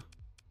cannon.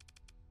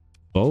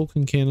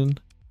 Vulcan cannon.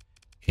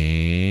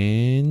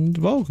 And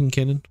Vulcan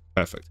cannon.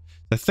 Perfect.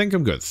 I think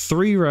I'm good.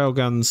 3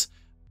 railguns,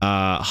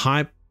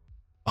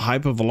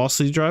 hyper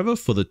velocity driver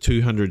for the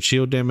 200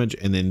 shield damage,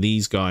 and then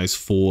these guys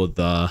for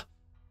the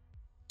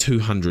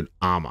 200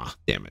 armor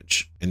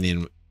damage. And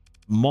then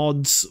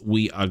mods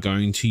we are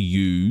going to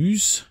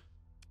use.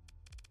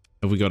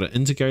 Have we got an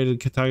integrated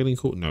targeting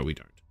core? No, we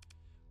don't.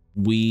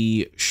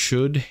 We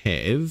should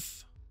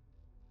have.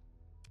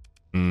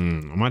 I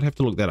might have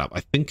to look that up.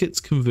 I think it's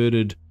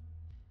converted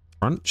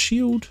front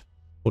shield.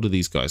 What do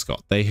these guys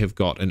got? They have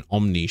got an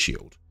Omni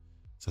shield.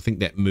 So I think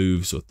that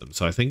moves with them.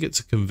 So I think it's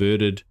a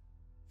converted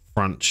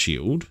front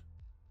shield.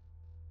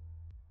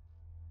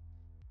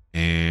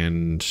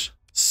 And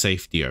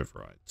safety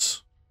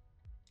overrides.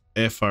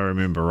 If I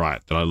remember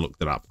right, that I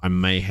looked it up. I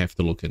may have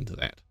to look into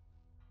that.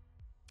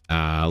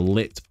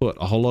 Let's put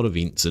a whole lot of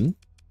vents in.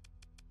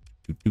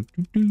 I think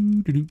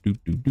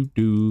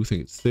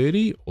it's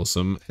 30.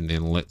 Awesome. And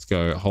then let's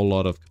go a whole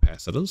lot of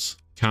capacitors.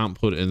 Can't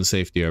put in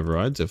safety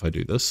overrides if I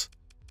do this.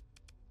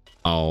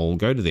 I'll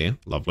go to there.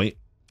 Lovely.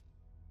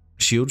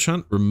 Shield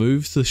shunt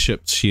removes the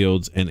ship's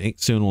shields, and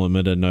external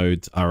emitter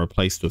nodes are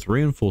replaced with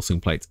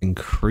reinforcing plates,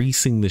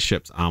 increasing the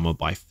ship's armor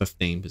by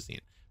 15%.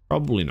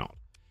 Probably not.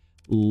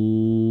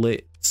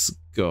 Let's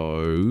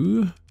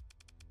go.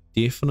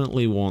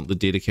 Definitely want the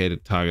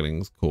dedicated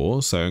targeting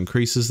core, so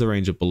increases the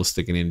range of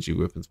ballistic and energy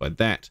weapons by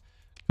that.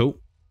 Cool.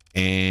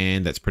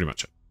 And that's pretty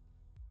much it.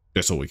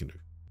 That's all we can do.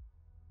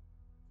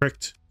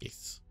 Correct?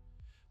 Yes.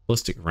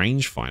 Ballistic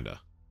rangefinder.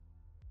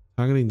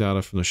 Targeting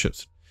data from the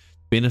ship's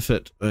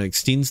benefit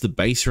extends the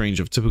base range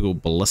of typical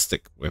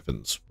ballistic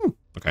weapons.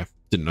 Okay,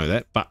 didn't know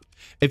that. But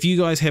if you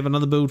guys have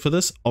another build for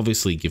this,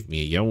 obviously give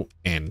me a yell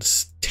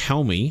and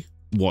tell me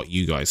what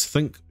you guys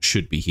think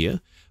should be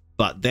here.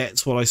 But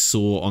that's what I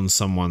saw on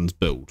someone's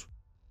build.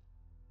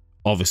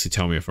 Obviously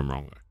tell me if I'm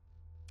wrong though.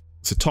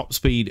 So top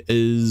speed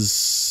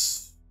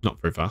is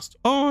not very fast.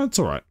 Oh, it's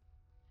all right.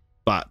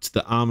 But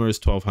the armor is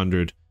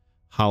 1200.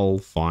 Hull,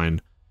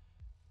 fine.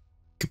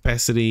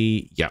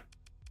 Capacity, yep.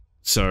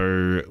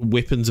 So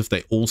weapons, if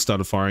they all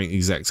started firing at the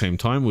exact same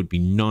time, would be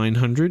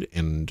 900,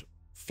 and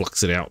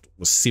flux it out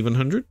was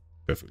 700.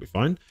 Perfectly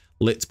fine.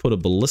 Let's put a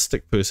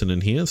ballistic person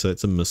in here. So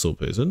that's a missile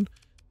person.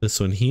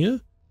 This one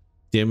here,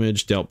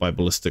 damage dealt by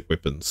ballistic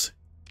weapons.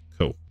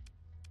 Cool.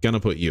 Gonna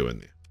put you in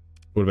there.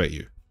 What about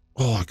you?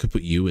 Oh, I could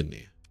put you in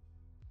there.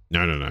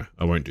 No.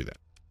 I won't do that.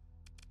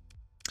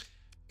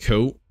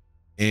 Cool.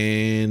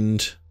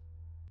 And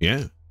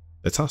yeah,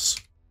 that's us.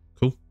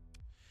 Cool.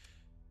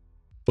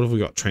 What have we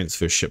got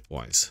transfer ship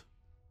wise?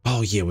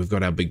 Oh yeah, we've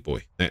got our big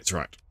boy. That's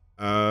right.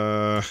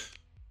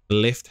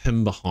 Left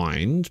him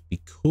behind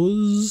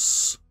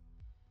because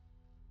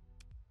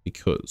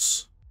it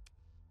was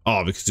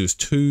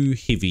too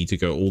heavy to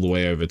go all the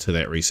way over to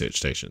that research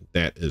station.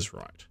 That is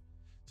right.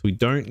 So we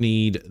don't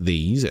need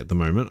these at the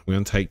moment. I'm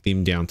going to take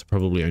them down to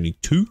probably only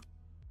 2.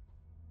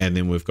 And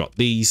then we've got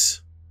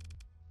these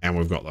and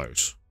we've got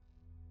those.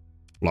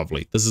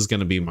 Lovely. This is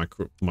going to be my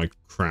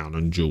crown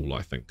and jewel,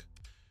 I think.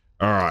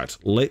 All right,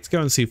 let's go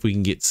and see if we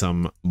can get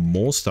some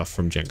more stuff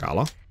from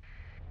Jangala.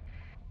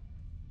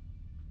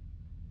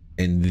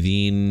 And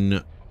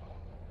then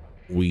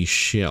we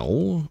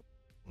shall,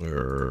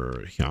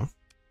 here.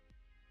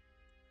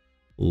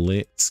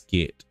 Let's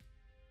get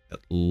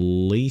at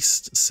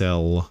least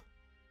sell.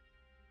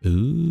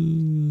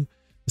 Ooh,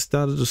 this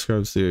data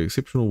describes the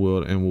exceptional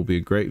world and will be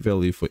a great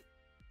value for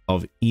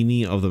of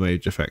any of the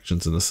major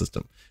factions in the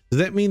system. Does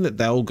that mean that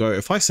they'll go,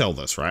 if I sell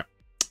this, right?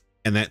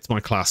 And that's my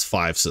class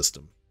 5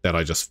 system that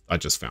I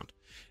just found.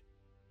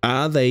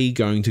 Are they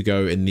going to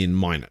go and then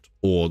mine it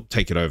or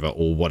take it over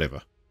or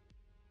whatever?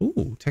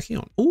 Ooh,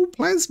 tachyon. Ooh,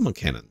 plasma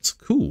cannons.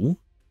 Cool.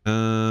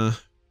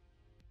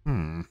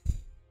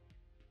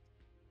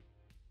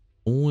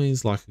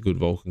 Always like a good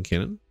Vulcan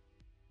cannon.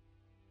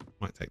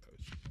 Might take those.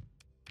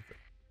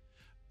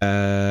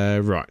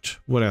 Right.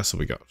 What else have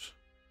we got?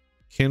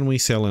 Can we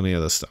sell any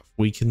other stuff?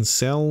 We can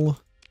sell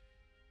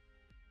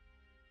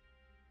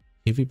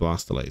heavy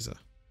blaster laser.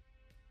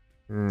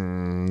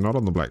 Not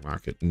on the black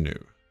market. No.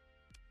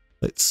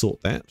 Let's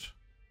sort that.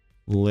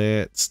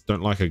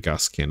 Don't like a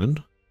Gus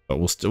cannon, but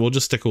we'll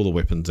just stick all the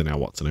weapons in our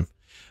what's in him.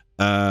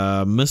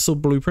 Missile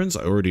blueprints.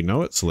 I already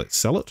know it, so let's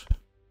sell it.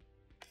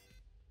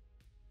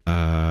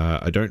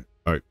 I don't.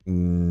 Oh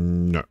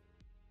no.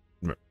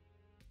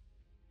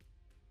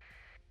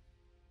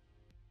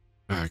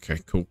 Okay,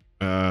 cool.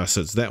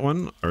 So it's that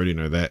one. I already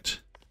know that.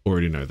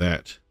 Already know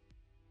that.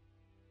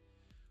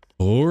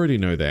 Already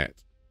know that.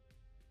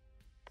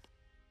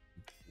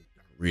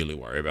 Don't really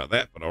worry about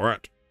that, but all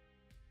right.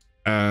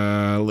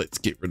 Let's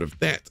get rid of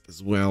that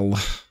as well.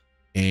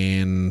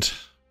 And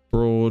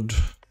broad.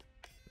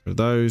 Rid of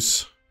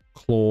those.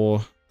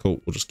 Claw.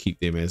 Cool. We'll just keep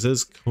them as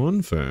is.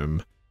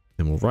 Confirm.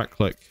 And we'll right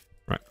click,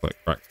 right click,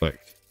 right click,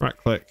 right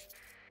click,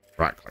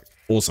 right click.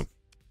 Awesome.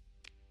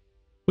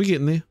 We're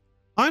getting there.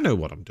 I know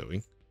what I'm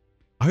doing.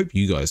 I hope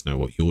you guys know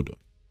what you're doing.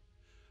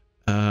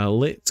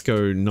 Let's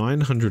go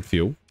 900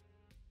 fuel.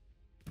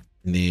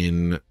 And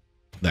then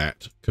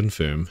that.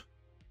 Confirm.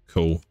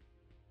 Cool.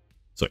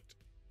 Sweet.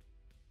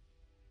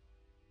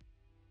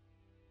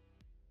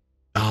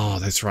 Oh,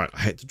 that's right.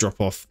 I had to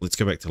drop off. Let's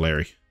go back to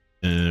Larry.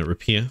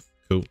 Repair.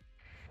 Cool.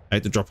 I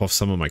had to drop off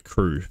some of my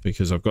crew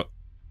because I've got...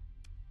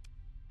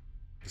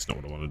 That's not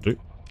what I want to do.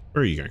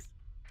 Where are you going?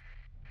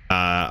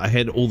 I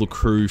had all the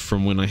crew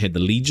from when I had the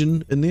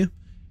Legion in there,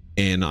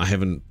 and I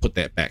haven't put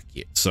that back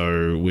yet.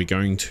 So we're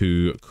going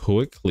to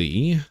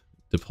quickly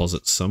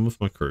deposit some of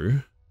my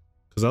crew,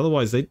 because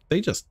otherwise they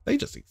just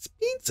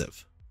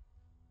expensive.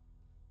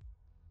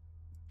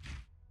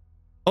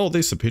 Oh,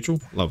 there's some petrol.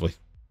 Lovely.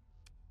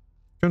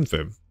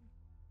 Confirm.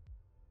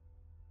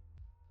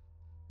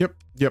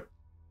 Yep.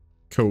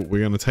 Cool.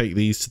 We're going to take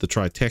these to the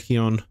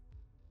Tritachyon.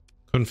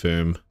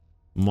 Confirm.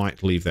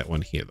 Might leave that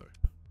one here though.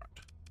 Right.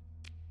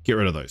 Get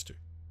rid of those two.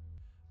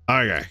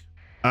 Okay.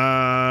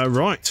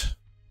 Right.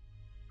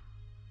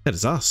 That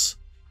is us.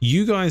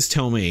 You guys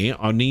tell me.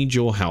 I need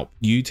your help.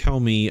 You tell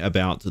me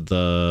about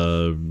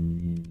the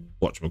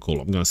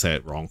whatchamacallit. I'm going to say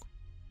it wrong.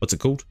 What's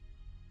it called?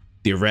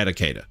 The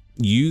Eradicator.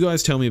 You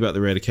guys tell me about the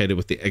Eradicator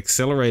with the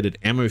accelerated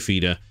ammo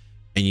feeder,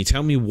 and you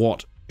tell me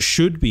what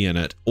should be in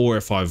it, or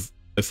if I've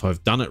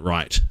done it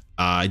right.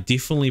 I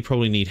definitely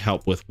probably need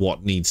help with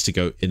what needs to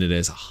go in it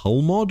as a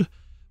hull mod.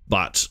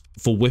 But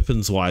for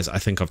weapons wise, I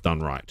think I've done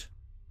right.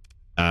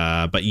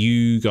 But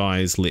you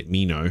guys let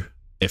me know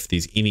if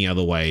there's any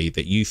other way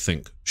that you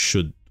think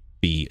should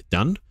be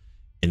done.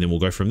 And then we'll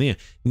go from there.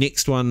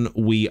 Next one,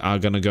 we are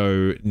going to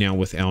go now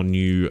with our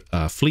new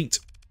fleet.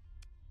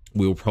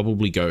 We'll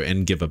probably go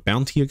and give a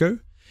bounty a go.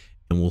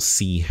 And we'll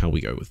see how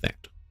we go with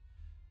that.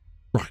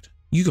 Right.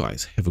 You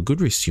guys have a good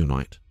rest of your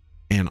night.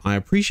 And I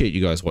appreciate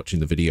you guys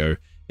watching the video.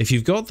 If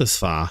you've got this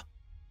far,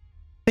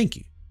 thank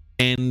you.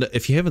 And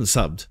if you haven't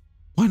subbed,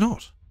 why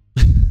not?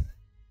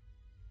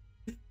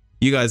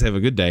 You guys have a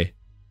good day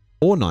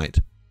or night,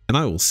 and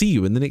I will see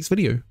you in the next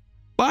video.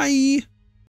 Bye!